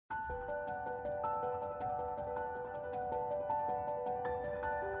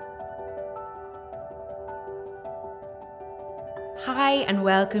Hi and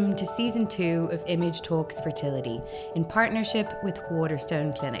welcome to Season 2 of Image Talks Fertility in partnership with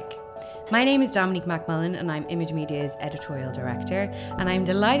Waterstone Clinic. My name is Dominique McMullan and I'm Image Media's Editorial Director, and I'm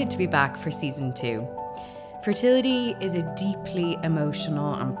delighted to be back for Season 2. Fertility is a deeply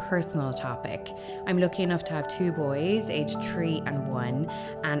emotional and personal topic. I'm lucky enough to have two boys, aged 3 and 1,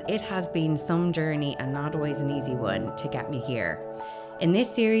 and it has been some journey and not always an easy one to get me here. In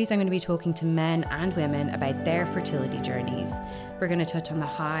this series, I'm going to be talking to men and women about their fertility journeys. We're going to touch on the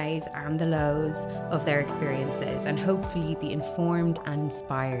highs and the lows of their experiences and hopefully be informed and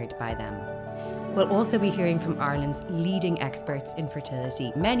inspired by them. We'll also be hearing from Ireland's leading experts in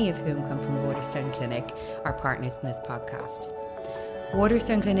fertility, many of whom come from Waterstone Clinic, our partners in this podcast.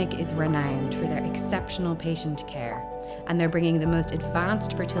 Waterstone Clinic is renowned for their exceptional patient care, and they're bringing the most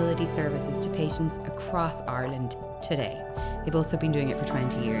advanced fertility services to patients across Ireland today. They've also been doing it for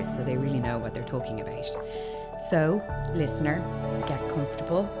 20 years, so they really know what they're talking about. So, listener, get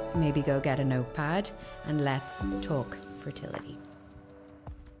comfortable, maybe go get a notepad, and let's talk fertility.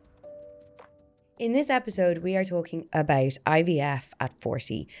 In this episode, we are talking about IVF at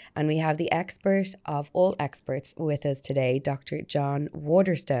 40, and we have the expert of all experts with us today, Dr. John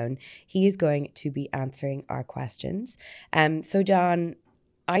Waterstone. He is going to be answering our questions. So John,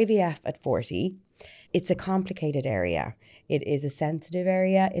 IVF at 40, it's a complicated area. It is a sensitive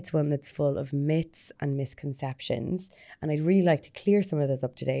area. It's one that's full of myths and misconceptions, and I'd really like to clear some of those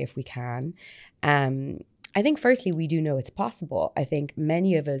up today if we can. I think firstly, we do know it's possible. I think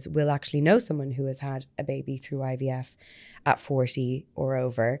many of us will actually know someone who has had a baby through IVF at 40 or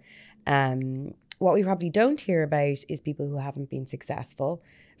over. What we probably don't hear about is people who haven't been successful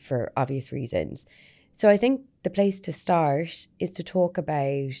for obvious reasons. So I think the place to start is to talk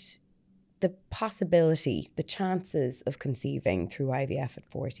about the possibility, the chances of conceiving through IVF at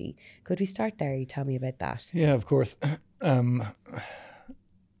 40. Could we start there? You tell me about that. Yeah, of course.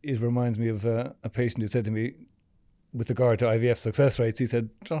 It reminds me of a patient who said to me, with regard to IVF success rates, he said,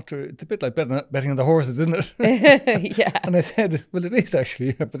 "Doctor, it's a bit like betting on the horses, isn't it?" Yeah. And I said, well, it is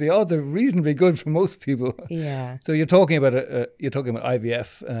actually, but the odds are reasonably good for most people. Yeah. So you're talking about IVF. You're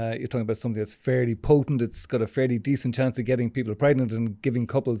talking about something that's fairly potent. It's got a fairly decent chance of getting people pregnant and giving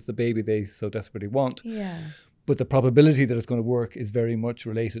couples the baby they so desperately want. Yeah. But the probability that it's going to work is very much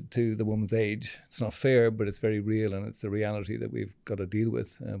related to the woman's age. It's not fair, but it's very real, and it's a reality that we've got to deal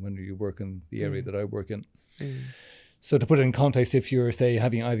with when you work in the area that I work in. So to put it in context, if you're, say,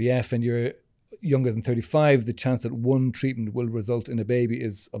 having IVF and you're younger than 35, the chance that one treatment will result in a baby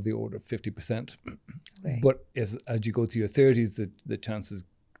is of the order of 50%. Okay. But as you go to your 30s, the chances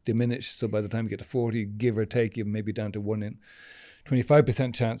diminish. So by the time you get to 40, give or take, you're maybe down to 1 in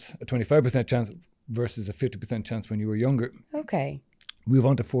 25% chance, a 25% chance versus a 50% chance when you were younger. Okay. Move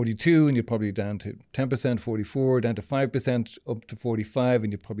on to 42 and you're probably down to 10%, 44, down to 5%, up to 45,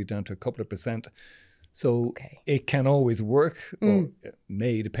 and you're probably down to a couple of percent. So It can always work, or it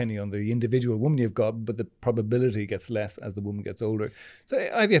may, depending on the individual woman you've got, but the probability gets less as the woman gets older. So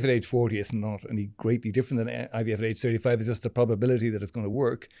IVF at age 40 is not any greatly different than IVF at age 35. It's just the probability that it's going to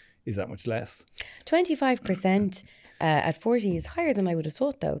work is that much less. 25% at 40 is higher than I would have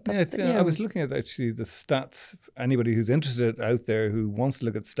thought, though. I was looking at actually the stats. Anybody who's interested out there who wants to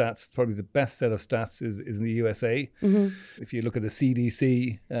look at stats, probably the best set of stats is in the USA. Mm-hmm. If you look at the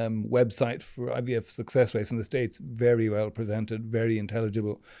CDC website for IVF success rates in the States, very well presented, very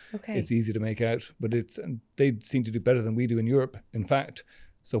intelligible. Okay. It's easy to make out, but they seem to do better than we do in Europe, in fact.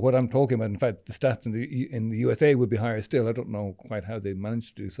 So what I'm talking about, in fact, the stats in the USA would be higher still. I don't know quite how they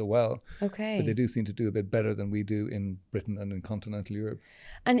managed to do so well. Okay. But they do seem to do a bit better than we do in Britain and in continental Europe.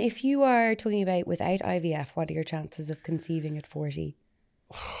 And if you are talking about without IVF, what are your chances of conceiving at 40?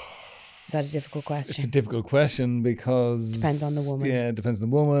 Is that a difficult question? It's a difficult question because... Depends on the woman. Yeah, it depends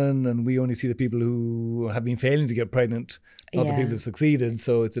on the woman. And we only see the people who have been failing to get pregnant, not the people who succeeded.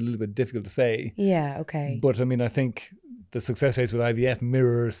 So it's a little bit difficult to say. Yeah, okay. But I mean, I think the success rates with IVF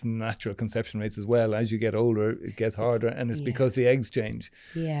mirrors natural conception rates as well. As you get older, it gets harder, and it's because the eggs change.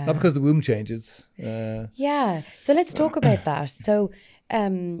 Yeah. Not because the womb changes. Yeah. So let's talk about that. So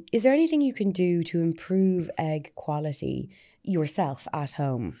is there anything you can do to improve egg quality yourself at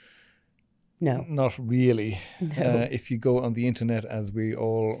home? No. Not really. No. If you go on the internet, as we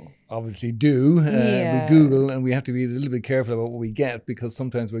all obviously do, we Google, and we have to be a little bit careful about what we get, because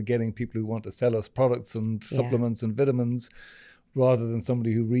sometimes we're getting people who want to sell us products and supplements and vitamins rather than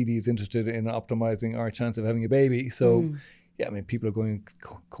somebody who really is interested in optimizing our chance of having a baby. So, I mean, people are going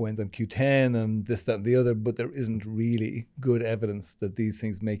coenzyme Q10 and this, that, and the other, but there isn't really good evidence that these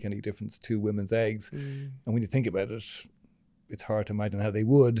things make any difference to women's eggs. And when you think about it, it's hard to imagine how they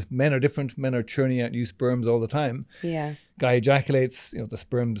would. Men are different. Men are churning out new sperms all the time. Yeah. Guy ejaculates, the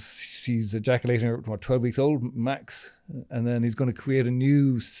sperms, she's ejaculating at 12 weeks old max, and then he's going to create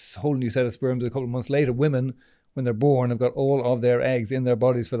a whole new set of sperms a couple of months later. Women, when they're born, have got all of their eggs in their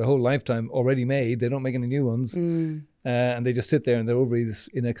bodies for the whole lifetime already made. They don't make any new ones. And they just sit there in their ovaries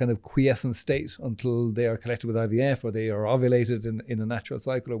in a kind of quiescent state until they are collected with IVF, or they are ovulated in a natural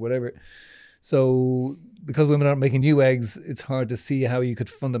cycle or whatever. So because women aren't making new eggs, it's hard to see how you could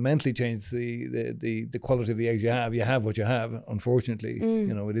fundamentally change the quality of the eggs you have. You have what you have, unfortunately.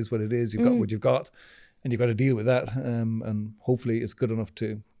 It is what it is. You've got what you've got, and you've got to deal with that. And hopefully it's good enough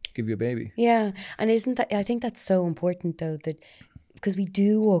to give you a baby. Yeah. And I think that's so important, though, that because we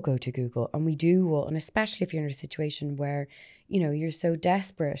do all go to Google, and we do all, and especially if you're in a situation where, you're so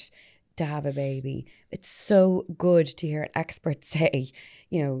desperate to have a baby, it's so good to hear an expert say,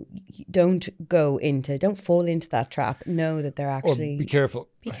 don't fall into that trap. Know that they're actually... Or be careful.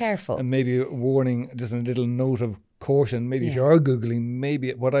 Be careful. And maybe a warning, just a little note of caution. Maybe if you are Googling,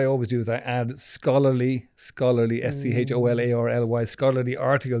 maybe what I always do is I add scholarly, SCHOLARLY, scholarly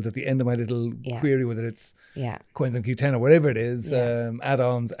articles at the end of my little query, whether it's coenzyme Q10 or whatever it is,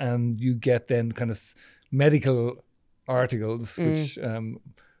 add-ons, and you get then kind of medical articles, which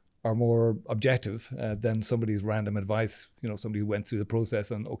are more objective than somebody's random advice, somebody who went through the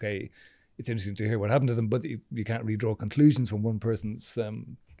process and, okay, it's interesting to hear what happened to them, but you can't really draw conclusions from one person's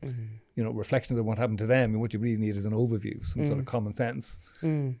reflections on what happened to them. And what you really need is an overview, some sort of common sense.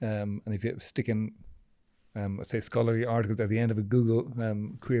 And if you stick in, say, scholarly articles at the end of a Google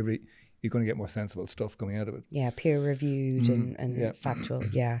query, you're going to get more sensible stuff coming out of it. Yeah, peer-reviewed and factual.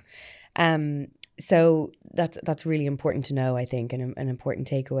 So that's really important to know, I think, and an important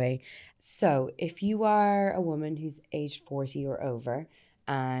takeaway. So if you are a woman who's aged 40 or over,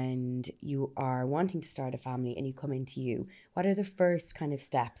 and you are wanting to start a family and you come into you, what are the first kind of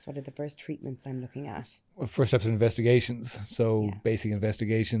steps? What are the first treatments I'm looking at? Well, first steps are investigations. So basic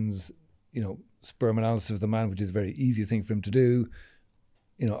investigations, sperm analysis of the man, which is a very easy thing for him to do.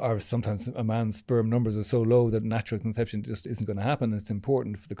 Or sometimes a man's sperm numbers are so low that natural conception just isn't going to happen. It's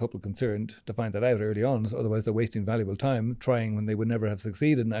important for the couple concerned to find that out early on. Otherwise, they're wasting valuable time trying when they would never have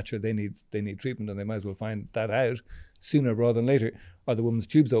succeeded. Naturally, they need treatment, and they might as well find that out sooner rather than later. Are the woman's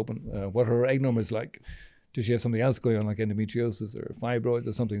tubes open? What are her egg numbers like? Does she have something else going on, like endometriosis or fibroids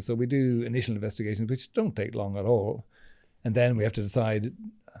or something? So we do initial investigations, which don't take long at all. And then we have to decide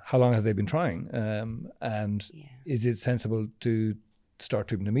how long has they been trying, and is it sensible to start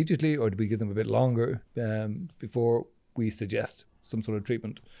treatment immediately, or do we give them a bit longer before we suggest some sort of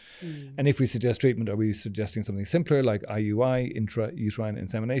treatment? And if we suggest treatment, are we suggesting something simpler like IUI, intrauterine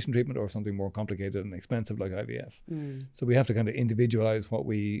insemination treatment, or something more complicated and expensive like IVF? So we have to kind of individualize what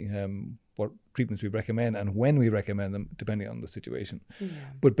treatments we recommend and when we recommend them, depending on the situation.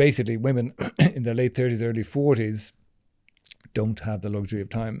 But basically, women in their late 30s, early 40s don't have the luxury of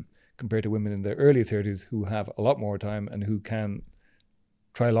time compared to women in their early 30s who have a lot more time and who can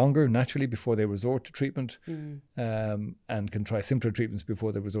try longer naturally before they resort to treatment, and can try simpler treatments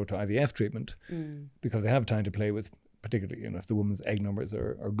before they resort to IVF treatment, because they have time to play with, particularly if the woman's egg numbers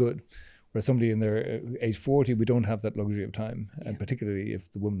are good. Whereas somebody in their age 40, we don't have that luxury of time, and particularly if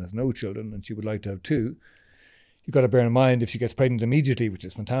the woman has no children and she would like to have two, you've got to bear in mind if she gets pregnant immediately, which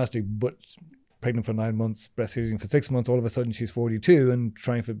is fantastic, but pregnant for 9 months, breastfeeding for 6 months, all of a sudden she's 42 and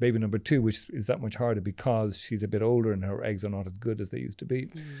trying for baby number 2, which is that much harder because she's a bit older and her eggs are not as good as they used to be.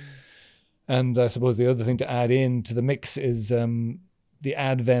 And I suppose the other thing to add in to the mix is the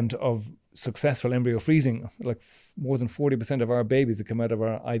advent of successful embryo freezing. Like more than 40% of our babies that come out of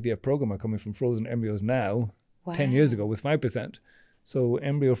our IVF program are coming from frozen embryos now. Wow. 10 years ago was 5%. So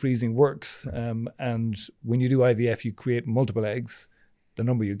embryo freezing works. And when you do IVF, you create multiple eggs. The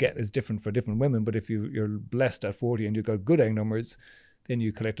number you get is different for different women, but if you're blessed at 40 and you've got good egg numbers, then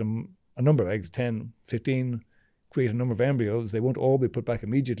you collect a number of eggs, 10, 15, create a number of embryos. They won't all be put back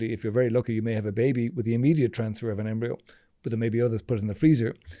immediately. If you're very lucky, you may have a baby with the immediate transfer of an embryo, but there may be others put in the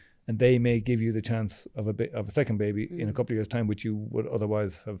freezer, and they may give you the chance of a second baby in a couple of years' time, which you would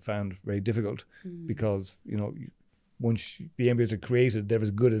otherwise have found very difficult, because once the embryos are created, they're as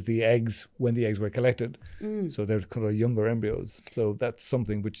good as the eggs when the eggs were collected. So they're kind of younger embryos. So that's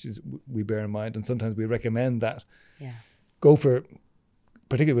something which we bear in mind. And sometimes we recommend that. Go for,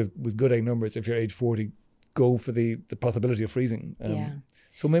 particularly with good egg numbers, if you're age 40, go for the possibility of freezing.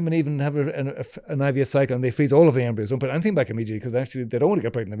 Some women even have an IVF cycle and they freeze all of the embryos. Don't put anything back immediately because actually they don't want to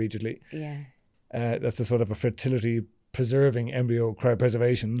get pregnant immediately. That's a sort of a fertility preserving embryo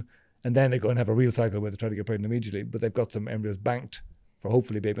cryopreservation. And then they go and have a real cycle where they try to get pregnant immediately, but they've got some embryos banked for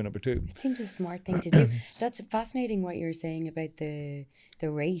hopefully baby number 2. It seems a smart thing to do. That's fascinating what you're saying about the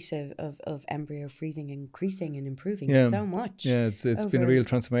rate of embryo freezing increasing and improving so much. Yeah, it's been a real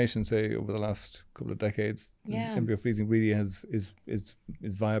transformation, say, over the last couple of decades. Yeah. Embryo freezing really is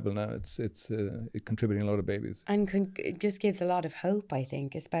viable now. It's contributing a lot of babies. And it just gives a lot of hope, I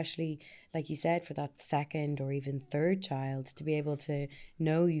think, especially, like you said, for that second or even third child, to be able to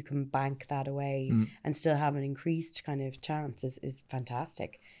know you can bank that away and still have an increased kind of chance is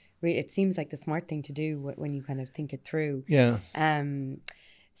fantastic. It seems like the smart thing to do when you kind of think it through. Yeah.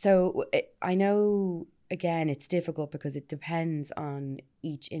 So I know, again, it's difficult because it depends on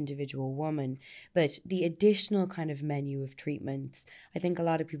each individual woman, but the additional kind of menu of treatments, I think a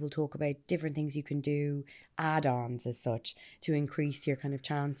lot of people talk about different things you can do, add-ons as such, to increase your kind of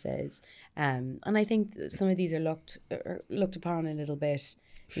chances. And I think some of these are looked upon a little bit,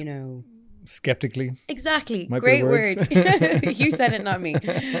 you know, skeptically. Exactly. Might Great word. You said it, not me.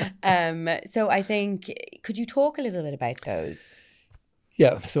 So I think, could you talk a little bit about those?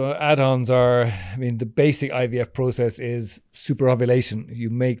 Yeah, so add-ons are, I mean, the basic IVF process is superovulation.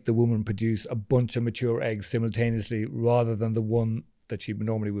 You make the woman produce a bunch of mature eggs simultaneously rather than the one that she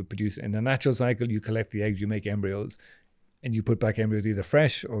normally would produce. In a natural cycle, you collect the eggs, you make embryos, and you put back embryos either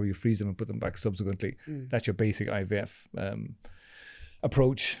fresh or you freeze them and put them back subsequently. That's your basic IVF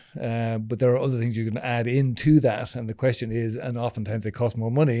approach. But there are other things you can add into that. And the question is, and oftentimes they cost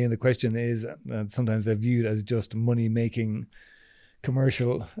more money, and the question is, sometimes they're viewed as just money-making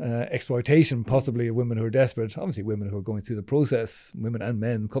commercial exploitation, possibly, of women who are desperate. Obviously, women who are going through the process, women and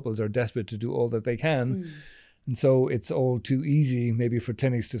men, couples are desperate to do all that they can. And so it's all too easy maybe for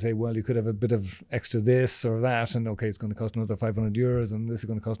clinics to say, well, you could have a bit of extra this or that, and okay, it's going to cost another €500 and this is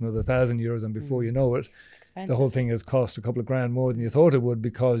going to cost another €1,000, and before you know it, the whole thing has cost a couple of grand more than you thought it would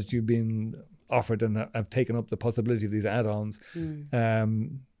because you've been offered and have taken up the possibility of these add-ons.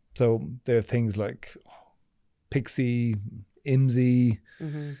 So there are things like Pixie, IMSI,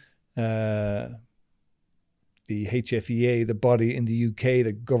 the HFEA, the body in the UK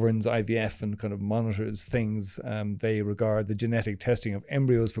that governs IVF and kind of monitors things. They regard the genetic testing of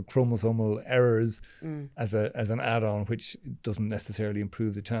embryos for chromosomal errors as an add-on, which doesn't necessarily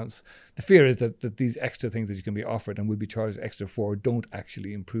improve the chance. The fear is that these extra things that you can be offered and will be charged extra for don't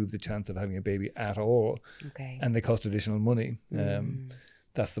actually improve the chance of having a baby at all. Okay. And they cost additional money.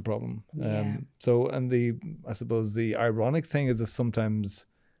 That's the problem. I suppose the ironic thing is that sometimes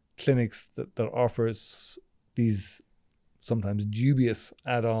clinics that offers these sometimes dubious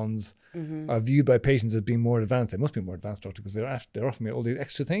add-ons are viewed by patients as being more advanced. They must be more advanced, doctor, because they're offering me all these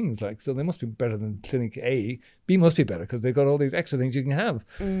extra things. Like, so they must be better than clinic A. B must be better because they've got all these extra things you can have.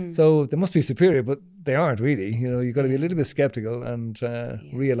 So they must be superior, but they aren't really. You know, you've got to be a little bit skeptical and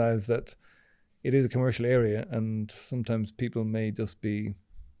realize that it is a commercial area, and sometimes people may just be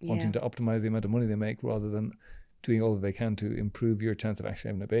wanting to optimize the amount of money they make rather than doing all that they can to improve your chance of actually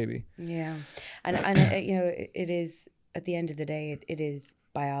having a baby. Yeah. And you know, it is, at the end of the day, it is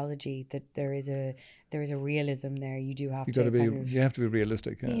biology, that there is a realism there. You do have you have to be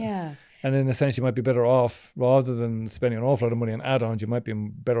realistic. Yeah. And in a sense, you might be better off, rather than spending an awful lot of money on add-ons, you might be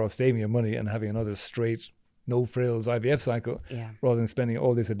better off saving your money and having another straight, no frills IVF cycle, rather than spending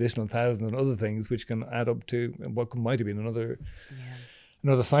all this additional thousands on other things, which can add up to what might have been another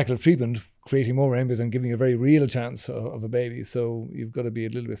cycle of treatment, creating more embryos and giving you a very real chance of a baby. So you've got to be a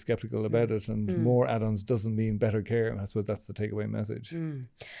little bit skeptical about it, and more add-ons doesn't mean better care. I suppose that's the takeaway message.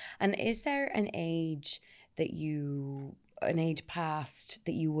 And is there an age past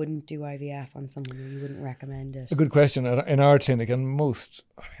that you wouldn't do IVF on someone, or you wouldn't recommend it? A good question. In our clinic, and most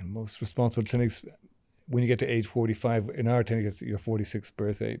responsible clinics, when you get to age 45, in our clinic, it's your 46th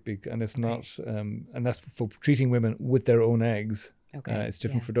birthday, and it's not, and that's for treating women with their own eggs. Okay. It's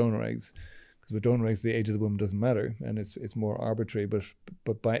different for donor eggs, because with donor eggs the age of the woman doesn't matter, and it's more arbitrary.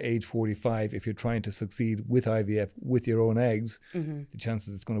 But by age 45, if you're trying to succeed with IVF with your own eggs, the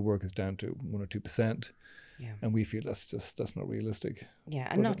chances it's going to work is down to 1 or 2%. Yeah. And we feel that's not realistic. Yeah,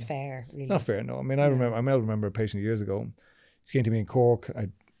 and not fair, really. Not fair, no. I mean, I remember a patient years ago. She came to me in Cork.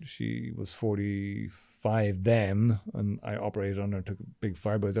 She was 45 then, and I operated on her, took big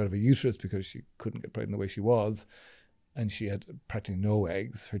fibroids out of her uterus because she couldn't get pregnant the way she was. And she had practically no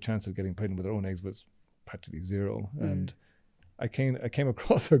eggs. Her chance of getting pregnant with her own eggs was practically zero. And I came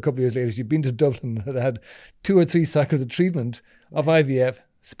across her a couple of years later. She'd been to Dublin, had 2 or 3 cycles of treatment of IVF,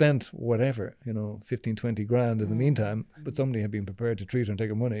 spent whatever, 15, 20 grand in the meantime, but somebody had been prepared to treat her and take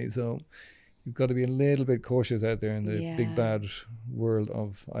her money. So, you've got to be a little bit cautious out there in the Yeah. big bad world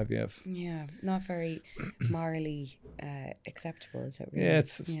of IVF. Yeah, not very morally acceptable, is it really? Yeah,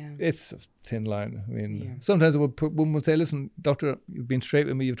 it's a thin line. I mean, Yeah. sometimes one would say, "Listen, doctor, you've been straight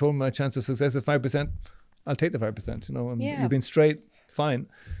with me. You've told me my chance of success is 5%. I'll take the 5%. You know, and Yeah. you've been straight, fine."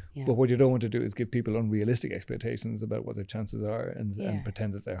 Yeah. But what you don't want to do is give people unrealistic expectations about what their chances are, and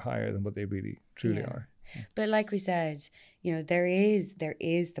pretend that they're higher than what they really truly are. But like we said, you know, there is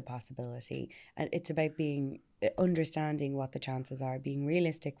the possibility, and it's about understanding what the chances are, being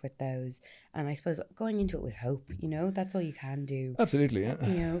realistic with those, and I suppose going into it with hope. You know, that's all you can do. Absolutely, yeah.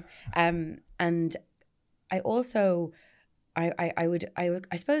 You know, and I also, I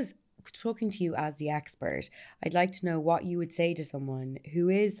suppose, talking to you as the expert, I'd like to know what you would say to someone who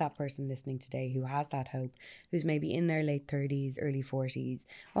is that person listening today, who has that hope, who's maybe in their late 30s, early 40s.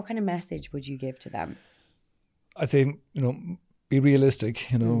 What kind of message would you give to them? I say, you know, be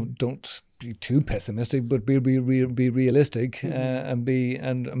realistic. You know, don't be too pessimistic, but be realistic,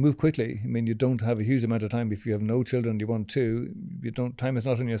 and move quickly. I mean, you don't have a huge amount of time. If you have no children, you want to. Time is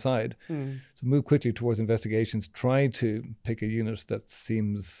not on your side. So move quickly towards investigations. Try to pick a unit that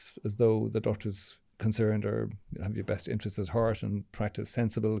seems as though the doctor's concerned or have your best interests at heart, and practice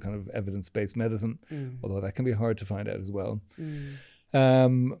sensible kind of evidence-based medicine. Although that can be hard to find out as well.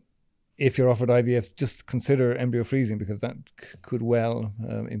 If you're offered IVF, just consider embryo freezing, because that could well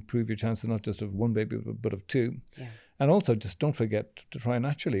improve your chances not just of one baby, but of two. Yeah. And also, just don't forget to try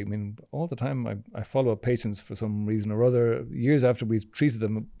naturally. I mean, all the time I follow up patients for some reason or other, years after we've treated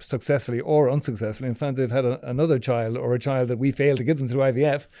them successfully or unsuccessfully, and found they've had another child, or a child that we failed to give them through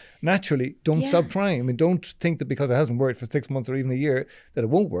IVF. Naturally, don't stop trying. I mean, don't think that because it hasn't worked for 6 months or even a year that it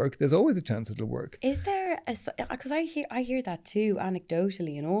won't work. There's always a chance it'll work. Is there, because I hear that too,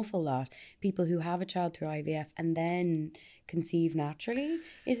 anecdotally, an awful lot. People who have a child through IVF and then conceive naturally.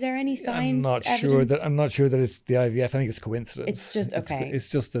 Is there any science? I'm not sure that it's the IVF. I think it's coincidence. It's just okay. It's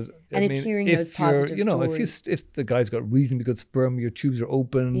just that. And it's hearing those positive stories. If the guy's got reasonably good sperm, your tubes are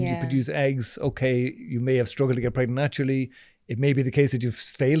open, you produce eggs. Okay, you may have struggled to get pregnant naturally. It may be the case that you've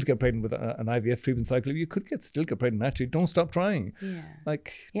failed to get pregnant with an IVF treatment cycle. You could still get pregnant naturally. Don't stop trying.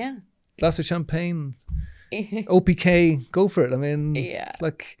 Yeah. Glass of champagne, OPK, go for it. I mean,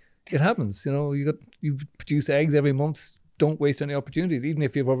 it happens. You know, you produce eggs every month. Don't waste any opportunities. Even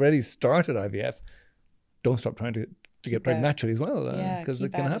if you've already started IVF, don't stop trying to get pregnant naturally as well, because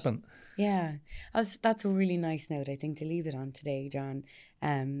it can happen. Yeah, that's a really nice note, I think, to leave it on today, John.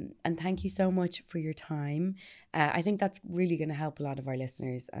 And thank you so much for your time. I think that's really going to help a lot of our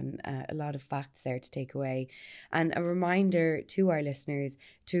listeners, and a lot of facts there to take away. And a reminder to our listeners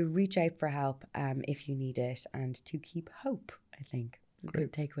to reach out for help if you need it, and to keep hope, I think.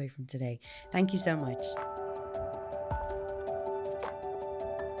 Great takeaway from today. Thank you so much.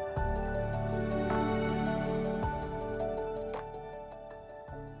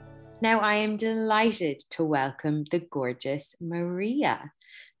 Now, I am delighted to welcome the gorgeous Maria.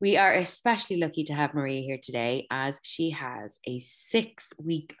 We are especially lucky to have Maria here today, as she has a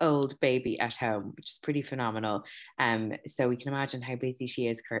 6-week-old baby at home, which is pretty phenomenal. So we can imagine how busy she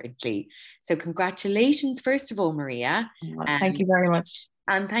is currently. So congratulations, first of all, Maria. Thank you very much.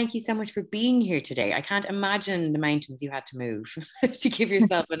 And thank you so much for being here today. I can't imagine the mountains you had to move to give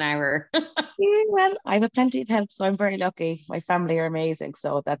yourself an hour. Yeah, well, I have plenty of help, so I'm very lucky. My family are amazing,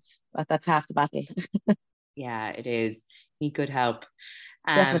 so that's half the battle. Yeah, it is. Need good help.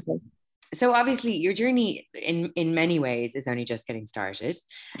 Definitely. So obviously your journey in many ways is only just getting started.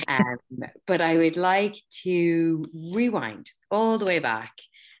 But I would like to rewind all the way back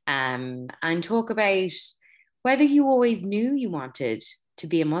and talk about whether you always knew you wanted to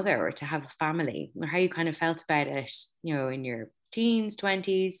be a mother or to have a family, or how you kind of felt about it, you know, in your teens,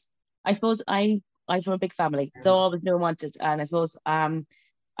 20s. I suppose I'm from a big family, so I always knew I wanted, and I suppose I'm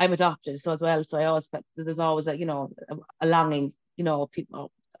adopted, so as well. So I always there's always a longing. You know,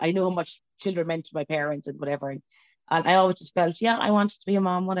 people. I knew how much children meant to my parents and whatever, and I always just felt, I wanted to be a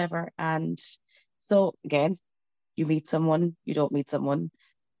mom, whatever. And so again, you meet someone, you don't meet someone,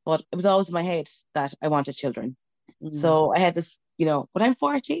 but it was always in my head that I wanted children. So I had this, when I'm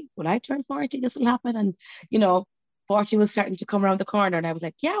 40, when I turn 40, this will happen. And 40 was starting to come around the corner, and I was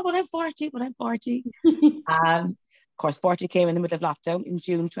like, when I'm 40. Of course, 40 came in the middle of lockdown in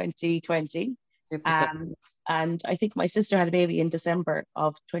June 2020. And I think my sister had a baby in December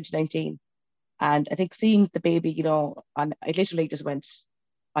of 2019. And I think seeing the baby, and I literally just went,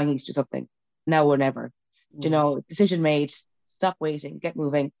 I need to do something now or never. Decision made, stop waiting, get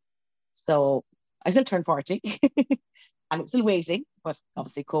moving. So I still turned 40 and I'm still waiting, but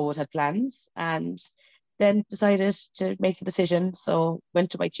obviously COVID had plans, and then decided to make the decision. So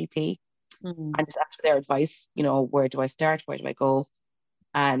went to my GP, and just asked for their advice. You know, where do I start? Where do I go?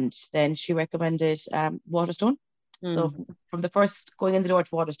 And then she recommended Waterstone. So from the first going in the door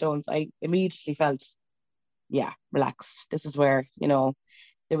to Waterstones, I immediately felt, yeah, relaxed. This is where, you know,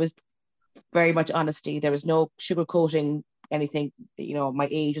 there was very much honesty. There was no sugarcoating anything. You know, my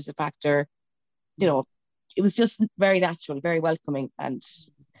age was a factor. You know, it was just very natural, very welcoming. And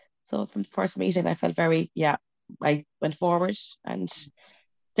so from the first meeting, I felt very, yeah, I went forward and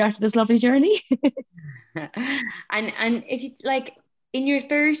started this lovely journey. And if it's like in your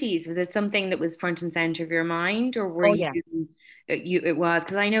 30s, was it something that was front and center of your mind, or were Oh, yeah. you it was?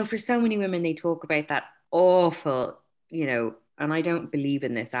 Because I know for so many women, they talk about that awful, you know, and I don't believe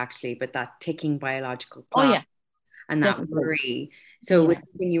in this actually, but that ticking biological Oh, clock yeah, and that definitely. worry. So it Yeah. was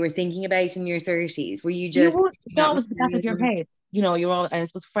something you were thinking about in your 30s. Were you You just would, it's not always the back of your necessarily- head. You know, you're all, and I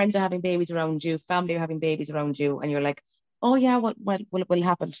suppose friends are having babies around you, family are having babies around you, and you're like, oh yeah, what will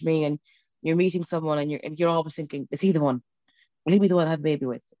happen to me? And you're meeting someone, and you're always thinking, is he the one? Will he be the one I have a baby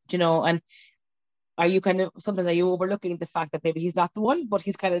with? Do you know? And are you kind of sometimes are you overlooking the fact that maybe he's not the one, but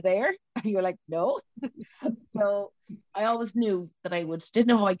he's kind of there, and you're like, no. So I always knew that didn't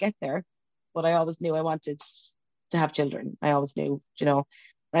know how I get there, but I always knew I wanted to have children. I always knew, you know,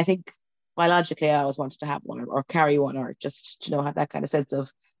 and I think biologically I always wanted to have one or carry one or just, you know, have that kind of sense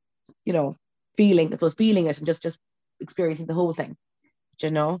of, you know, feeling, I suppose, feeling it and just experiencing the whole thing,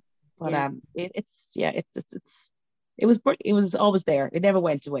 you know. But Yeah. it was always there. It never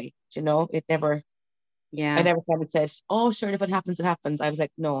went away, you know. I Yeah. never kind of said, oh, sure, if it happens, it happens. I was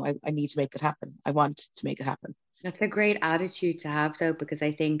like, no, I need to make it happen. I want to make it happen. That's a great attitude to have, though, because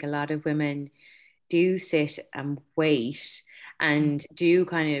I think a lot of women do sit and wait and do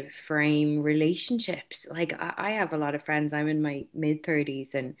kind of frame relationships. Like I have a lot of friends, I'm in my mid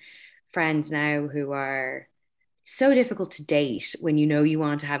 30s, and friends now who are so difficult to date when you know you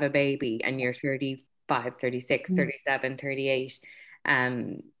want to have a baby and you're 35, 36, Mm. 37, 38.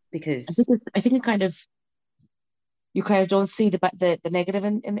 Because I think it kind of you kind of don't see the negative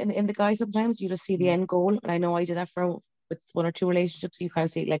in the guy sometimes. You just see the end goal. And I know I did that with one or two relationships. You kind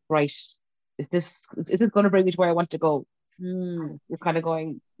of see like, right, is this going to bring me to where I want to go? You're kind of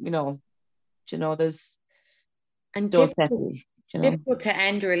going, there's and don't settle, difficult to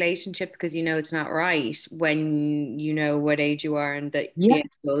end a relationship because you know it's not right when you know what age you are and that the Yeah, end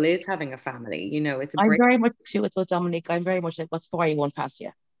goal is having a family. You know, it's a I'm break. very much too with Dominique. I'm very much like, what's for you won't pass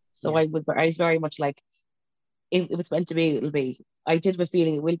you. So Yeah. I was very much like, if it's meant to be, it'll be. I did have a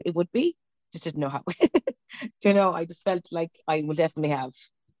feeling it would be, just didn't know how. I just felt like I will definitely have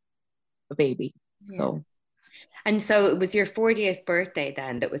a baby. Yeah. So And so it was your 40th birthday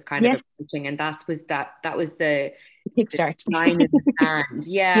then that was kind of yes, approaching, and that was the kickstart. line in the sand.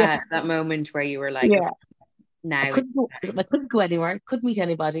 Yeah, Yeah, that moment where you were like, okay, yeah. now I couldn't go anywhere, couldn't meet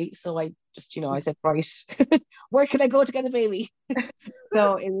anybody. So I just, I said, right, where can I go to get a baby?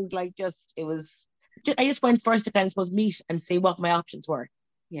 So it was like I just went first to kind of suppose meet and see what my options were,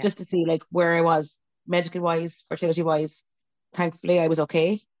 yeah. just to see like where I was medical wise, fertility wise. Thankfully, I was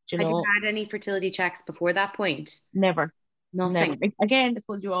okay. Had you had any fertility checks before that point? Never. Never. Nothing. Again, I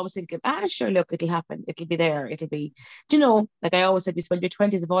suppose you're always thinking, sure, look, it'll happen. It'll be there. It'll be, like I always said, you spend your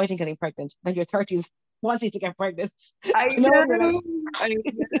 20s avoiding getting pregnant, then your 30s wanting to get pregnant. I Do you know? know. I know.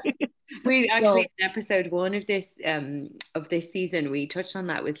 We actually So, in episode one of this season we touched on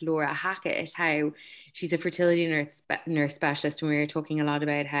that with Laura Hackett, how she's a fertility nurse specialist, and we were talking a lot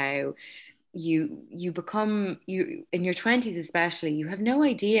about how you become you in your 20s especially, you have no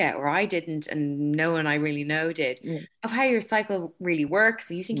idea, or I didn't, and no one I really know did, yeah, of how your cycle really works.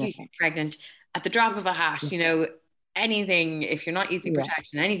 And you think yeah, you get pregnant at the drop of a hat, you know, anything, if you're not using yeah,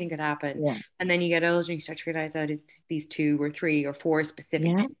 protection, anything could happen. yeah, And then you get older and you start to realize that it's these 2 or 3 or 4 specific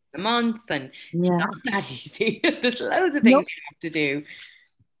yeah, days a month, and it's yeah. not that easy. There's loads of things No, you have to do.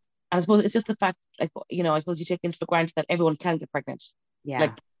 I suppose it's just the fact, like, I suppose you take into for granted that everyone can get pregnant. Yeah.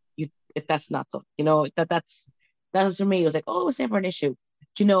 Like, that's not so, that was for me. It was like, oh, it's never an issue.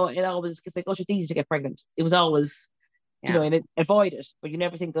 It always, it's like, oh, it's easy to get pregnant. It was always, Yeah. and avoid it, but you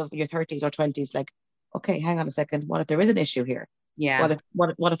never think of your 30s or 20s, like, okay, hang on a second. What if there is an issue here? Yeah.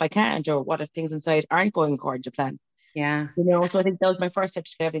 What if I can't, or what if things inside aren't going according to plan? Yeah. So I think that was my first step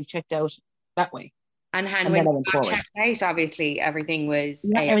to get everything checked out that way. And And when then I you went got forward. checked out, obviously everything was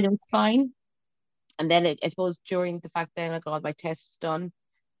Yeah, everything was fine. And then I suppose during the fact then I got all my tests done,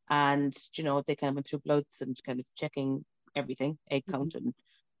 and they kind of went through bloods and kind of checking everything, egg count and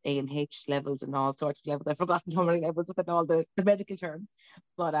AMH levels and all sorts of levels. I've forgotten how many levels and all the medical term.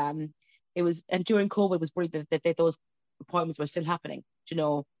 But it was, and during COVID was brilliant that those appointments were still happening.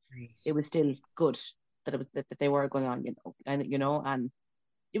 Right. It was still good that it was that they were going on, and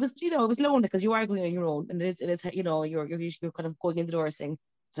it was, you know, it was lonely because you are going on your own, and it is, you know, you're kind of going in the door saying,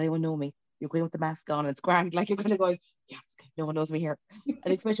 does anyone know me? You're going with the mask on, and it's grand. Like, you're kind of going, yeah, it's okay. No one knows me here.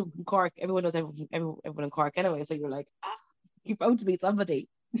 And especially from Cork, everyone knows everyone in Cork anyway. So you're like, you're bound to meet somebody.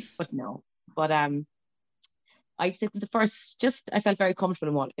 But no. But I think I felt very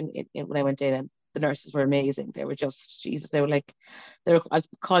comfortable in when I went in, and the nurses were amazing. They were just, Jesus, they were like, I was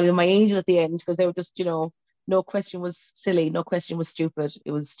calling them my angel at the end, because they were just, you know, no question was silly, no question was stupid.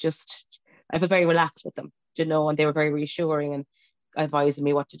 It was just, I felt very relaxed with them, you know, and they were very reassuring and advising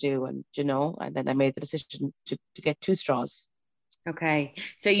me what to do, and, you know, and then I made the decision to get 2 straws. Okay.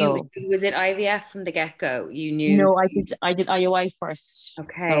 So So, was it IVF from the get-go? You knew? no, I did IUI first.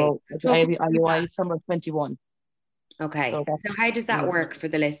 Okay. So I did IUI summer of 21. Okay. So So how does that work for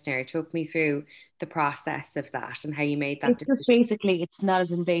the listener? Talk me through the process of that and how you made that it's decision. just basically, it's not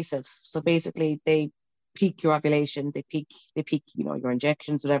as invasive. So basically they peak your ovulation, they peak, you know, your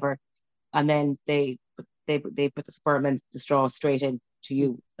injections, whatever, and then they put the sperm and the straw straight in to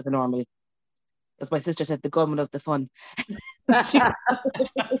you as a normal. As my sister said, the government of the fun. But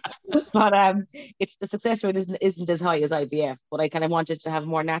it's, the success rate isn't as high as IVF, but I kind of wanted to have a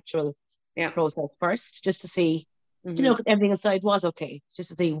more natural process first, just to see, you know, 'cause everything inside was okay, just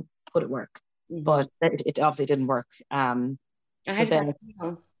to see could it work. But it obviously didn't work. How So did then that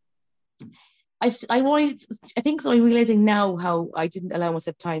feel? I wanted, I think so, I'm realizing now how I didn't allow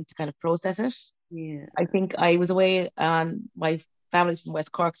myself time to kind of process it. Yeah. I think I was away, my family's from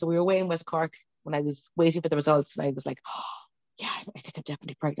West Cork, so we were away in West Cork when I was waiting for the results, and I was like, oh, yeah, I think I'm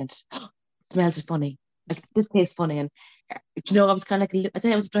definitely pregnant. It smells funny. Like, this tastes funny. And, you know, I was kind of like, I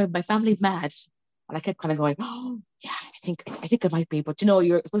said, I was driving my family mad. And I kept kind of going, oh, yeah, I think it might be. But, you know,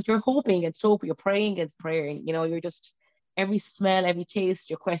 you're hoping against hope, you're praying against praying. You know, you're just, every smell, every taste,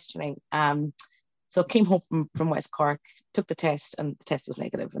 you're questioning. So I came home from West Cork, took the test, and the test was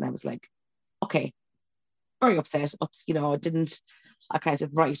negative. And I was like, okay, very upset. You know, I kind of said,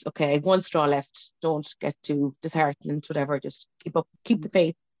 right, okay, I have 1 straw left. Don't get too disheartened, whatever. Just keep the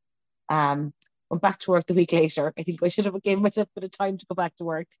faith. Went back to work the week later. I think I should have given myself a bit of time to go back to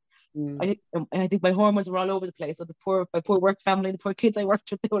work. I think my hormones were all over the place. So my poor work family, the poor kids I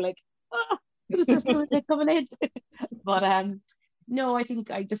worked with, they were like, who's this lunatic coming in? But no, I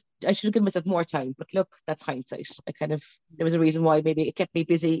think I should have given myself more time. But look, that's hindsight. There was a reason why. Maybe it kept me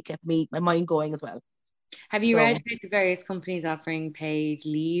busy, it kept my mind going as well. Have you read about the various companies offering paid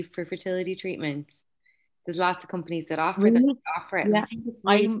leave for fertility treatments? There's lots of companies that offer it. Yeah,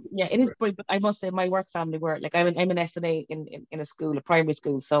 it is. But I must say, my work family were like, I'm an SNA in a school, a primary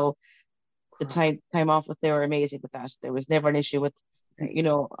school. So the time off with, they were amazing with that. There was never an issue with, you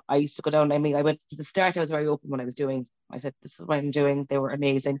know, I used to go down. I mean, I went at the start, I was very open when I was doing. I said, this is what I'm doing. They were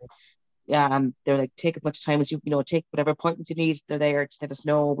amazing. They're like, take as much time as you know, take whatever appointments you need. They're there. Just let us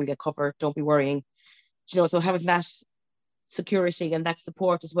know. We'll get covered. Don't be worrying. You know, so having that security and that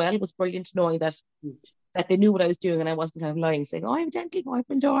support as well was brilliant, knowing that they knew what I was doing, and I wasn't kind of lying, saying, "Oh, I'm a dental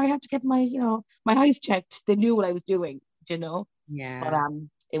appointment, or I have to get my, you know, my eyes checked." They knew what I was doing, you know. Yeah. But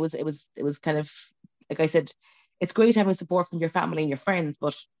it was kind of, like I said, it's great having support from your family and your friends,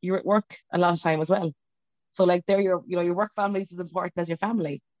 but you're at work a lot of time as well. So like, your work family is as important as your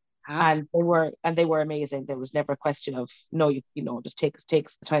family. Absolutely. And they were amazing. There was never a question of, no, you know, just takes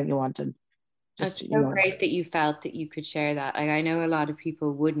the time you want. And it's so great that you felt that you could share that. Like, I know a lot of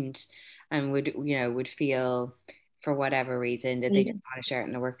people wouldn't, and would feel, for whatever reason, that they didn't want to share it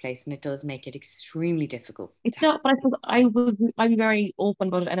in the workplace, and it does make it extremely difficult. It's not, but I suppose I'm very open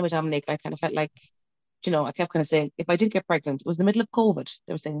about it anyway, Dominic. I kind of felt like, you know, I kept kind of saying, if I did get pregnant, it was the middle of COVID.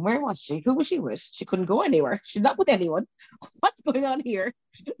 They were saying, where was she? Who was she with? She couldn't go anywhere. She's not with anyone. What's going on here?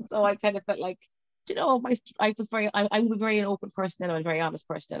 So I kind of felt like, you know, I'm a very open person, and I'm a very honest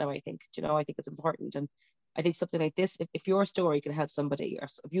person, and I think, you know, I think it's important. And I think something like this, if your story can help somebody, or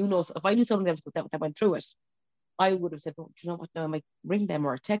if I knew someone else that went through it, I would have said, well, do you know what? Now I might ring them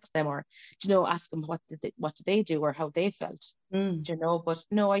or text them, or, you know, ask them what did they do, or how they felt. Do you know? But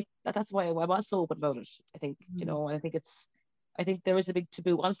no, that's why I was so open about it. I think, you know, and I think there is a big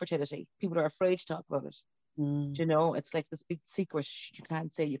taboo on fertility. People are afraid to talk about it. Do you know? It's like this big secret you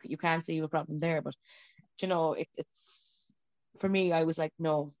can't say. You can't say you have a problem there, but, you know, it's, for me, I was like,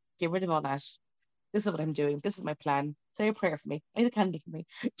 no, get rid of all that. This is what I'm doing. This is my plan. Say a prayer for me. Light a candle for me.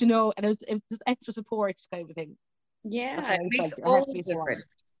 Do you know? And it was just extra support kind of thing. Yeah, it makes all the difference.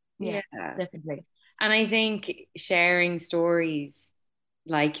 Yeah, definitely. And I think sharing stories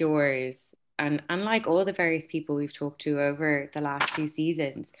like yours, and like all the various people we've talked to over the last 2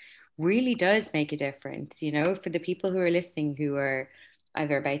 seasons, really does make a difference, you know, for the people who are listening, who are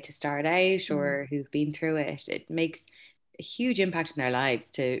either about to start out or who've been through it. a huge impact in their lives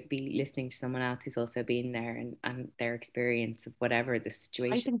to be listening to someone else who's also been there and their experience of whatever the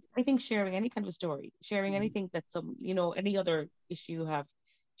situation. I think sharing any kind of a story, sharing anything that some, you know, any other issue you have,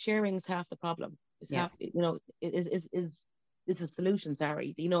 sharing is half the problem. It's half, you know, is a solution,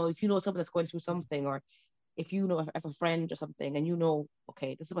 sorry. You know, if you know someone that's going through something, or if you know of a friend or something, and you know,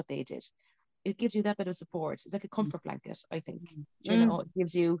 okay, this is what they did, it gives you that bit of support. It's like a comfort blanket, I think. You know, it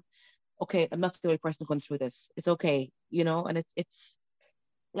gives you, okay, I'm not the only person going through this. It's okay, you know, and it's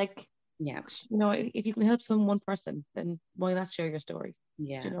like, you know, if you can help one person, then why not share your story?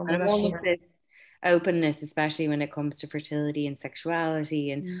 Yeah. You know, And all of this openness, especially when it comes to fertility and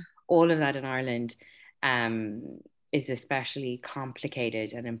sexuality and all of that in Ireland, is especially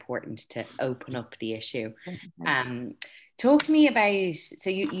complicated and important to open up the issue. Talk to me about, so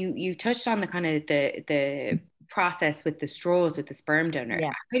you touched on the kind of the process with the straws with the sperm donor.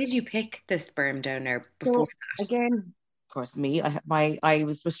 Yeah. How did you pick the sperm donor before that? Again, of course, I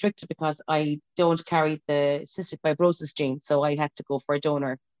was restricted because I don't carry the cystic fibrosis gene, so I had to go for a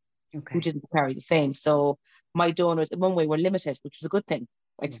donor who didn't carry the same. So my donors in one way were limited, which was a good thing.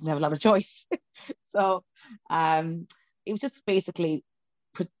 I didn't have a lot of choice. So it was just basically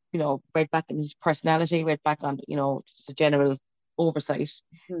put, you know, right back in his personality, right back on, you know, just a general oversight.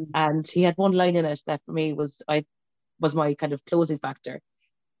 And he had one line in it that for me was my kind of closing factor.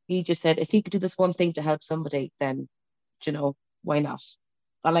 He just said, if he could do this one thing to help somebody, then, you know, why not?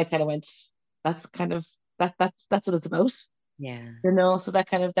 And I kind of went, that's kind of that's what it's about. Yeah. You know, so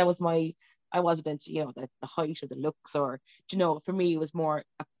that was my, I wasn't into, you know, the height or the looks, or, you know, for me it was more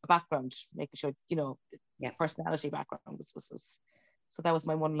a background, making sure, you know, the personality background was. So that was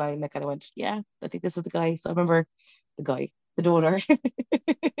my one line that kind of went, yeah, I think this is the guy. So I remember the donor.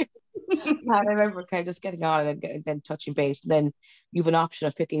 And I remember kind of just getting on and then touching base. And then you have an option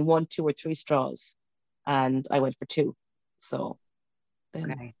of picking 1, 2, or 3 straws. And I went for 2. So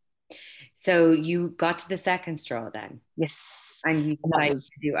then. Okay. So you got to the second straw then? Yes. And you decided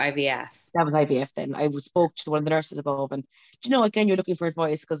to do IVF? That was IVF then. I spoke to one of the nurses above, and, you know, again, you're looking for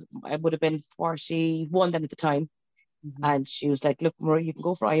advice because I would have been 41 then at the time. And she was like, look, Marie, you can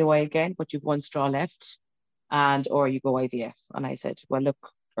go for IUI again, but you've 1 straw left, or you go IVF. And I said, well, look,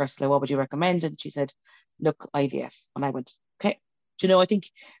 Ursula, what would you recommend? And she said, look, IVF. And I went, okay. Do you know, I think,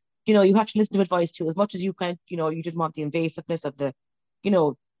 you know, you have to listen to advice too, as much as you kind of, you know, you didn't want the invasiveness of the, you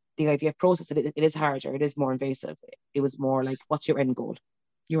know, the IVF process. It is harder. It is more invasive. It was more like, what's your end goal?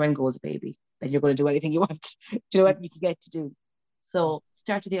 Your end goal is a baby. Then you're going to do anything you want. Do you know what you can get to do? So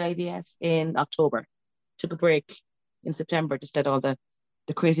started the IVF in October, took a break in September, just let all the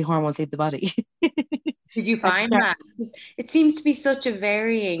crazy hormones leave the body. Did you find that? It seems to be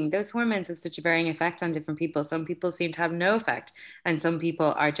those hormones have such a varying effect on different people. Some people seem to have no effect, and some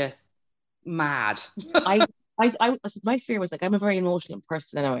people are just mad. My fear was like, I'm a very emotional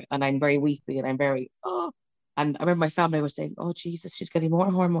person anyway, and I'm very weepy, and I'm very, and I remember my family was saying, oh Jesus, she's getting more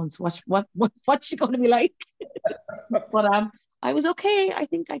hormones. What's she going to be like? But I was okay. I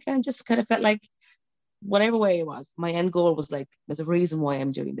think I kind of felt like, whatever way it was, my end goal was like, there's a reason why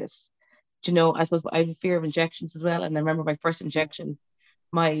I'm doing this. Do you know, I suppose I have a fear of injections as well. And I remember my first injection,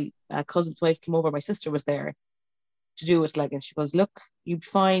 my cousin's wife came over, my sister was there to do it, like, and she goes, look, you'd be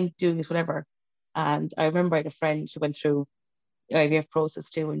fine doing this, whatever. And I remember I had a friend who went through the IVF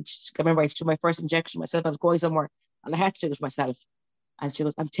process too, and I remember I had to do my first injection myself. I was going somewhere and I had to do it myself. And she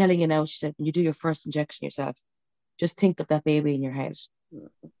goes, I'm telling you now, she said, when you do your first injection yourself, just think of that baby in your head.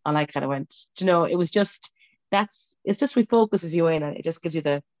 And I kind of went, you know, it was just, it's just refocuses you in, and it just gives you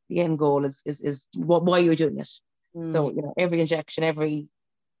the end goal is why you're doing it. So, you know, every injection, every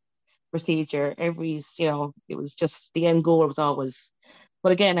procedure, you know, it was just, the end goal was always,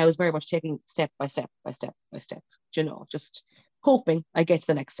 but again, I was very much taking step by step by step by step, you know, just hoping I get to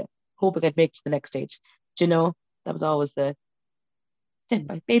the next step, hoping I'd make it to the next stage. You know, that was always the step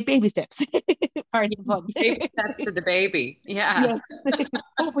by baby steps. Part of the fun. Baby steps to the baby. Yeah.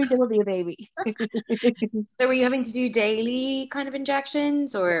 Hopefully there will be a baby. So were you having to do daily kind of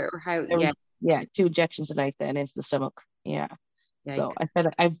injections or how? Yeah, 2 injections a night then into the stomach. Yeah. So I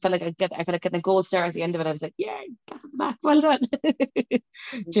felt like getting a gold star at the end of it. I was like, yeah, got it back. Well done.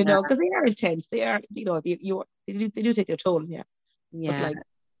 Do you know, because they are intense. They are, you know, they do take their toll. Yeah. But like,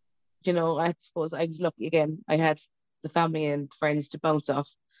 you know, I suppose I was lucky again. I had the family and friends to bounce off.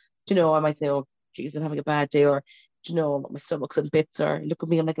 You know, I might say, oh, geez, I'm having a bad day, or, you know, my stomach's in bits, or look at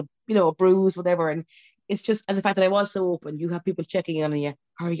me, I'm like a bruise, whatever. And it's just, and the fact that I was so open, you have people checking in on you.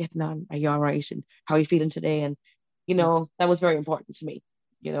 How are you getting on? Are you all right? And how are you feeling today? And, you know, that was very important to me.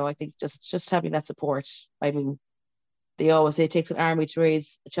 You know, I think just having that support. I mean, they always say it takes an army to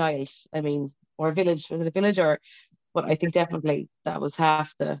raise a child. I mean, or a village, or But I think definitely that was I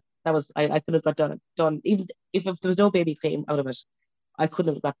couldn't have got done even if there was no baby came out of it. I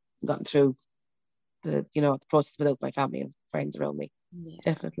couldn't have gotten through the process without my family and friends around me. Yeah.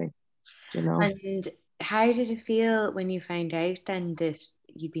 Definitely. And how did it feel when you found out then that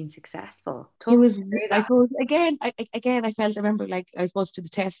you'd been successful? It was, through I that. suppose, I remember like I was supposed to do the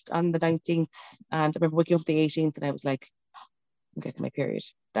test on the 19th, and I remember waking up the 18th, and I was like, I'm getting my period.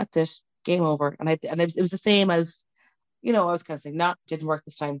 That's it. Game over. It was the same as, I was kind of saying, didn't work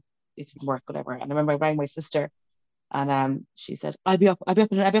this time. It didn't work, whatever. And I remember I rang my sister, and she said, I'll be up in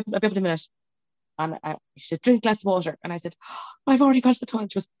a minute. And she said, drink a glass of water. And I said, I've already got to the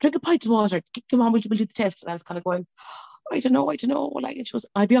toilet. She was, drink a pint of water. Come on, we'll do the test. And I was kind of going, I don't know. Like, and she was,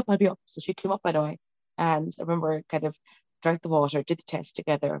 I'll be up. So she came up by the way. And I remember kind of drank the water, did the test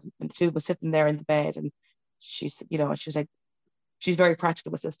together. And the two of us sitting there in the bed. And she's, she was like, she's very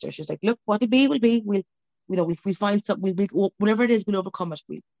practical, my sister. She's like, look, what'll be, will be. We'll find something. Whatever it is, we'll overcome it.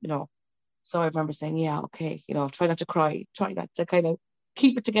 So I remember saying, yeah, okay. Try not to cry. Try not to kind of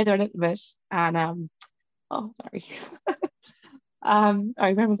keep it together a little bit. And, oh, sorry. I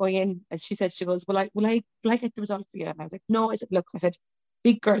remember going in and she goes, will I get the result for you? And I was like, no. I said, look,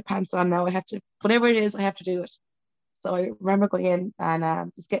 big girl pants on now. I have to, whatever it is, I have to do it. So I remember going in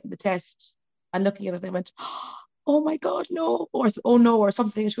and just getting the test and looking at it. And I went, oh my God, no. Or, oh no, or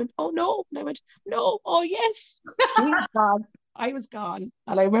something. And she went, oh no. And I went, no, oh yes. She was gone. I was gone.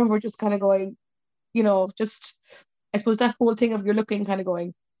 And I remember just kind of going, I suppose that whole thing of you're looking kind of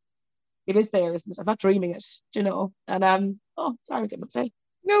going, it is there, isn't it? I'm not dreaming it, And oh, sorry, I didn't say.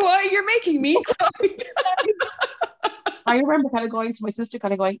 No, what? You're making me cry. I remember kind of going to my sister,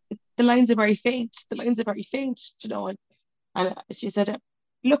 kind of going, the lines are very faint. And she said,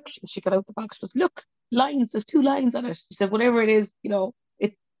 look, she got out the box. She goes, look, lines. There's 2 lines on it. She said, whatever it is,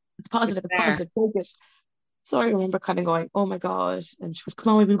 it's positive. It's positive. Take it. So I remember kind of going, oh my God. And she goes,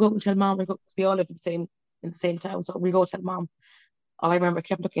 come on, we'll go and tell mom. We all live in the same town, so we go tell mom. All I remember, I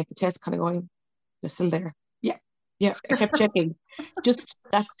kept looking at the test, kind of going, they're still there. Yeah. I kept checking. Just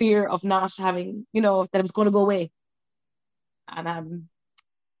that fear of not having, that it was going to go away. And I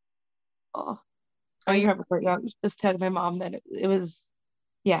remember, just telling my mom that it was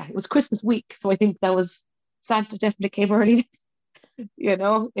Christmas week, so I think that was Santa definitely came early. It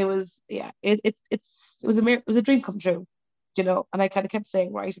was it was a dream come true. And I kind of kept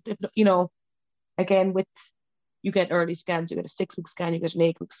saying, right, if, again with. You get early scans, you get a 6-week scan, you get an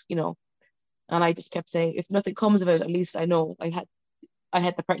 8 weeks, and I just kept saying, if nothing comes of it, at least I know I had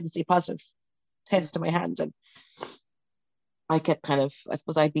the pregnancy positive test in my hand. And I kept kind of, I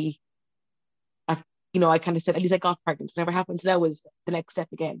suppose I kind of said, at least I got pregnant. Whatever happens now is the next step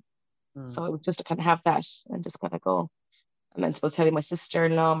again. So it was just to kind of have that and just kind of go. And then I suppose telling my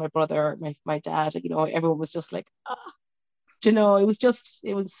sister-in-law, my brother, my dad, everyone was just like, it was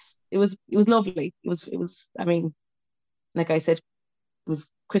lovely. It was, I mean, like I said,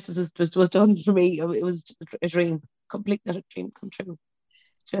 Christmas was done for me. It was a dream, complete, not a dream come true.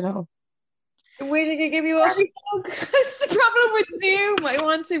 Where did I give you a hug? That's the problem with Zoom. I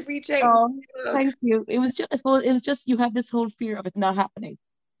want to reach out. Oh, thank you. It was just, I suppose, you have this whole fear of it not happening.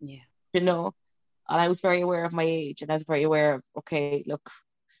 Yeah. And I was very aware of my age, and I was very aware of, okay, look,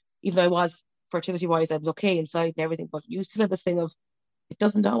 even though I was fertility wise, I was okay inside and everything, but you still have this thing of, it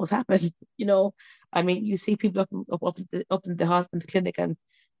doesn't always happen. I mean, you see people up in the hospital, the clinic, and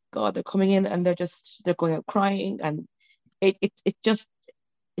God, they're coming in and they're going out crying, and it's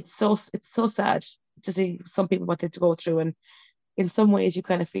so sad to see some people what they have to go through. And in some ways you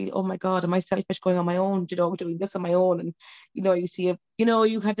kind of feel, oh my God, am I selfish going on my own, doing this on my own? And you see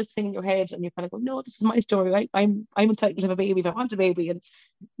you have this thing in your head, and you kind of go, no, this is my story, right? I'm entitled to have a baby if I want a baby. And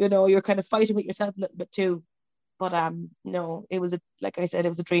you're kind of fighting with yourself a little bit too. But it was like I said, it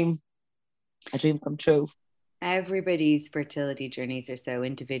was a dream come true. Everybody's fertility journeys are so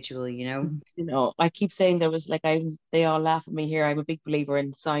individual, I keep saying they all laugh at me here. I'm a big believer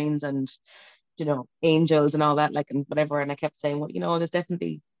in signs and angels and all that, like, and whatever. And I kept saying, well, there's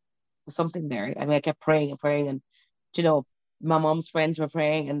definitely something there. I mean, I kept praying, and my mom's friends were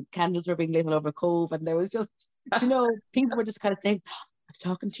praying, and candles were being lit all over Cove, and there was just people were just kind of saying, I was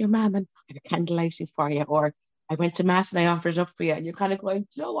talking to your mom and I have a candle lighting for you, or I went to mass and I offered it up for you. And you're kind of going,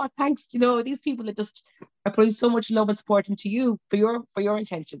 what, thanks. These people that just are putting so much love and support into you for your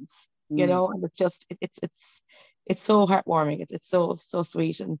intentions. And it's just it's so heartwarming. It's so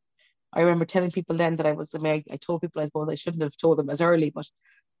sweet. And I remember telling people then that I was married. I told people, I suppose I shouldn't have told them as early, but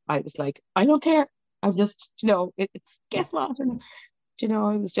I was like, I don't care. I'm just, it's guess what? And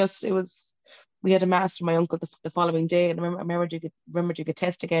we had a mass from my uncle the following day, and I remember doing a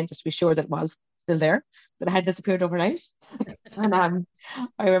test again just to be sure that it was still there, that I had disappeared overnight. And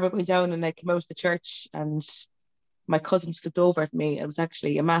I remember going down and I came out of the church and my cousin just looked over at me. It was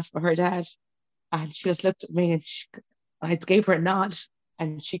actually a mass for her dad. And she just looked at me and I gave her a nod.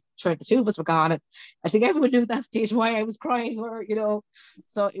 And she tried, the two of us were gone. And I think everyone knew at that stage why I was crying, or,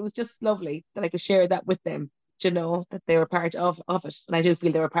 so it was just lovely that I could share that with them, that they were part of it. And I do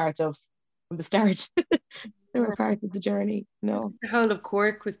feel they were part of from the start. They were part of the journey. No. The whole of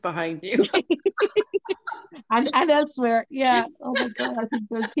Cork was behind you. and elsewhere. Yeah. Oh my God. I think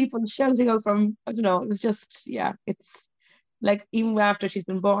there's people shouting out from, I don't know, it was just, yeah, it's like even after she's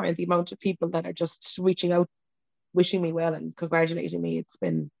been born, the amount of people that are just reaching out, wishing me well and congratulating me, it's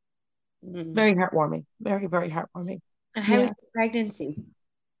been very heartwarming. Very, very heartwarming. And how was the pregnancy?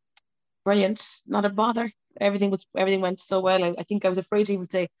 Brilliant. Not a bother. Everything went so well. I think I was afraid to even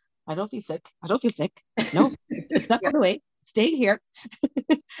say, I don't feel sick. I don't feel sick. No, it's not going away. Stay here.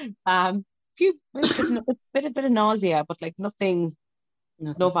 Few bit of nausea, but like nothing.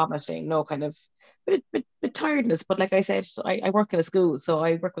 No vomiting, no kind of bit tiredness. But like I said, I work in a school, so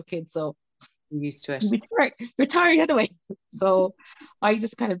I work with kids, so you're used to it. You're tired anyway. So I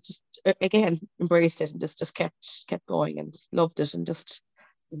just kind of again embraced it and just kept going and just loved it and just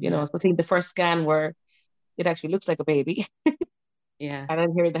seeing the first scan where it actually looks like a baby. Yeah. And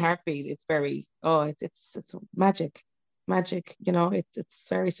then hearing the heartbeat, it's very it's magic. It's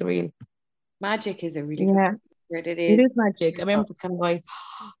very surreal. Magic is a really good word. It is magic. I remember kind of going,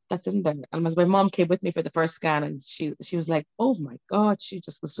 oh, that's in there. And as my mom came with me for the first scan, and she was like, oh my God, she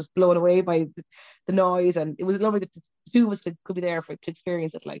was just blown away by the noise, and it was lovely that the two of us could be there to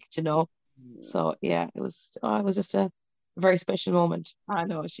experience it, So yeah, it was just a very special moment. I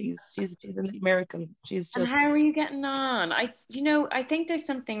know she's a miracle. She's just. And how are you getting on? I think there's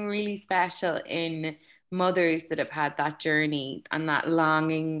something really special in mothers that have had that journey and that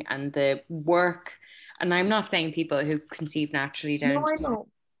longing and the work. And I'm not saying people who conceive naturally don't,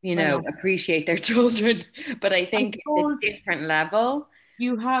 appreciate their children, but I think it's a different level.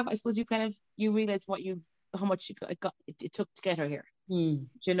 You have, I suppose, you realize how much it took to get her here. And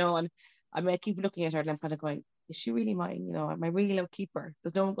I keep looking at her and I'm kind of going, is she really mine? Am I really allowed to keep her?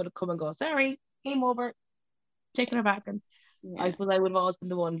 There's no one going to come and go, sorry, game over, taking her back. And I suppose I would have always been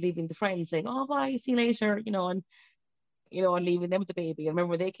the one leaving the friends saying, oh, bye, see you later, and leaving them with the baby. I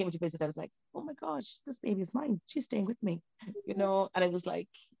remember when they came to visit, I was like, oh my gosh, this baby is mine. She's staying with me, and I was like,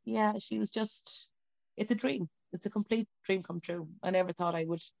 yeah, she was just, it's a dream. It's a complete dream come true. I never thought I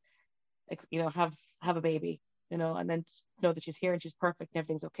would, have a baby, and then know that she's here and she's perfect and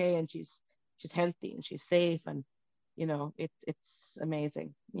everything's okay and she's healthy and she's safe and, it's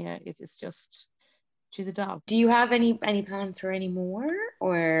amazing. Yeah, it's just, she's a dog. Do you have any plans for any more,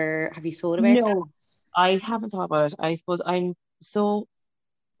 or have you thought about it? No. I haven't thought about it. I suppose I'm so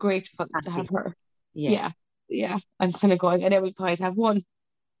grateful to have her. Yeah. I'm kind of going, I never thought I'd have one.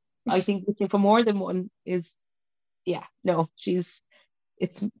 I think looking for more than one is, I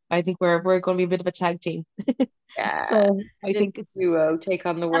think we're going to be a bit of a tag team. Yeah. So I think it's duo take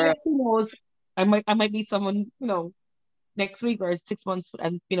on the world. Who knows? I might meet someone, next week or 6 months,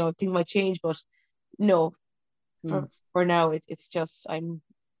 and things might change. But no, for now, it's just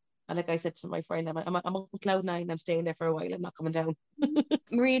And like I said to my friend, I'm on cloud nine. I'm staying there for a while. I'm not coming down.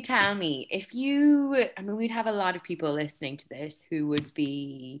 Maria, tell me, we'd have a lot of people listening to this who would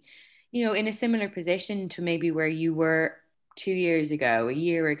be, in a similar position to maybe where you were 2 years ago, a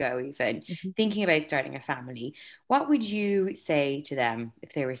year ago, even thinking about starting a family. What would you say to them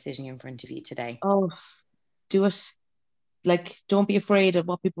if they were sitting in front of you today? Oh, do it. Like, don't be afraid of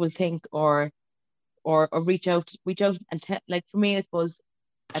what people will think, or reach out and tell. Like, for me, I suppose,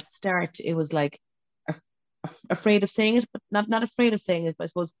 at the start it was like afraid of saying it, but not afraid of saying it, but I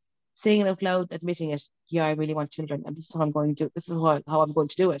suppose saying it out loud, admitting it. Yeah, I really want children, and this is how I'm going to do it. This is how I'm going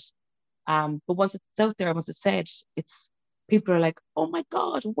to do it. But once it's out there, once it's said, people are like, oh my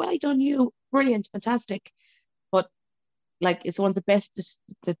God, well done, you, brilliant, fantastic. But like, it's one of the best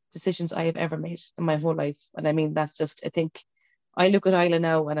decisions I have ever made in my whole life. And I mean, that's just, I think I look at Isla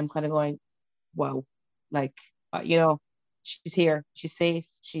now and I'm kind of going, wow, like, she's here, she's safe,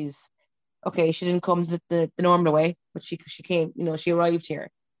 she's okay. She didn't come the normal way, but she came, she arrived here.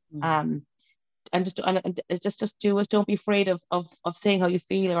 And just do it. Don't be afraid of saying how you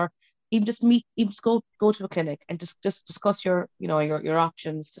feel, or even just go to a clinic and just discuss your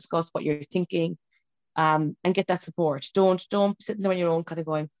options, discuss what you're thinking, and get that support. Don't be sitting there on your own kind of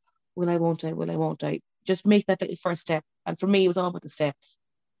going, will I, won't I? Just make that little first step. And for me, it was all about the steps,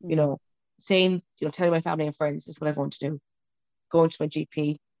 saying, telling my family and friends, this is what I'm going to do. Going to my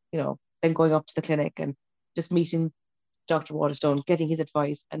GP, then going up to the clinic and just meeting Dr. Waterstone, getting his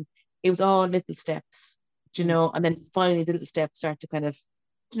advice, and it was all little steps, you know, and then finally the little steps start to kind of,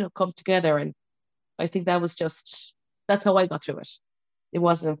 you know, come together. And I think that was just, that's how I got through it. It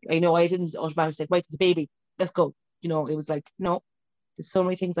wasn't, I know I didn't automatically say, right, it's a baby, let's go. You know, it was like, no, there's so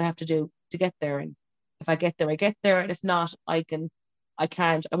many things I have to do to get there. And if I get there, I get there. And if not, I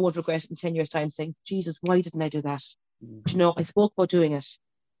won't regret it in 10 years' time saying, Jesus, why didn't I do that? You know, I spoke about doing it.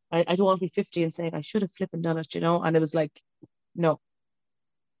 I don't want to be 50 and saying I should have flipped and done it, you know. And it was like, no,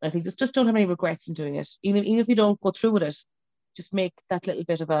 I think just don't have any regrets in doing it. Even if you don't go through with it, just make that little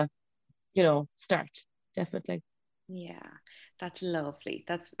bit of a, you know, start. Definitely. Yeah, that's lovely.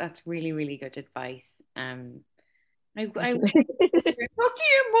 That's really, really good advice. I want to talk to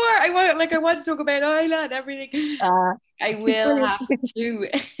you more. I want to talk about Isla and everything. I will have to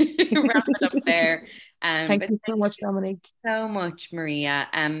wrap it up there. Thank you so much, Dominique. So much, Maria.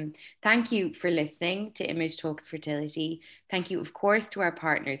 Thank you for listening to Image Talks Fertility. Thank you, of course, to our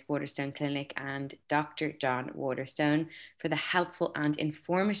partners, Waterstone Clinic and Dr. John Waterstone, for the helpful and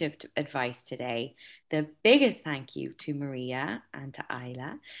informative advice today. The biggest thank you to Maria and to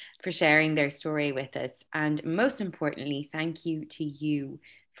Isla for sharing their story with us. And most importantly, thank you to you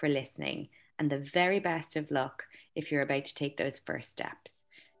for listening. And the very best of luck if you're about to take those first steps.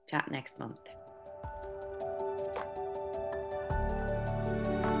 Chat next month.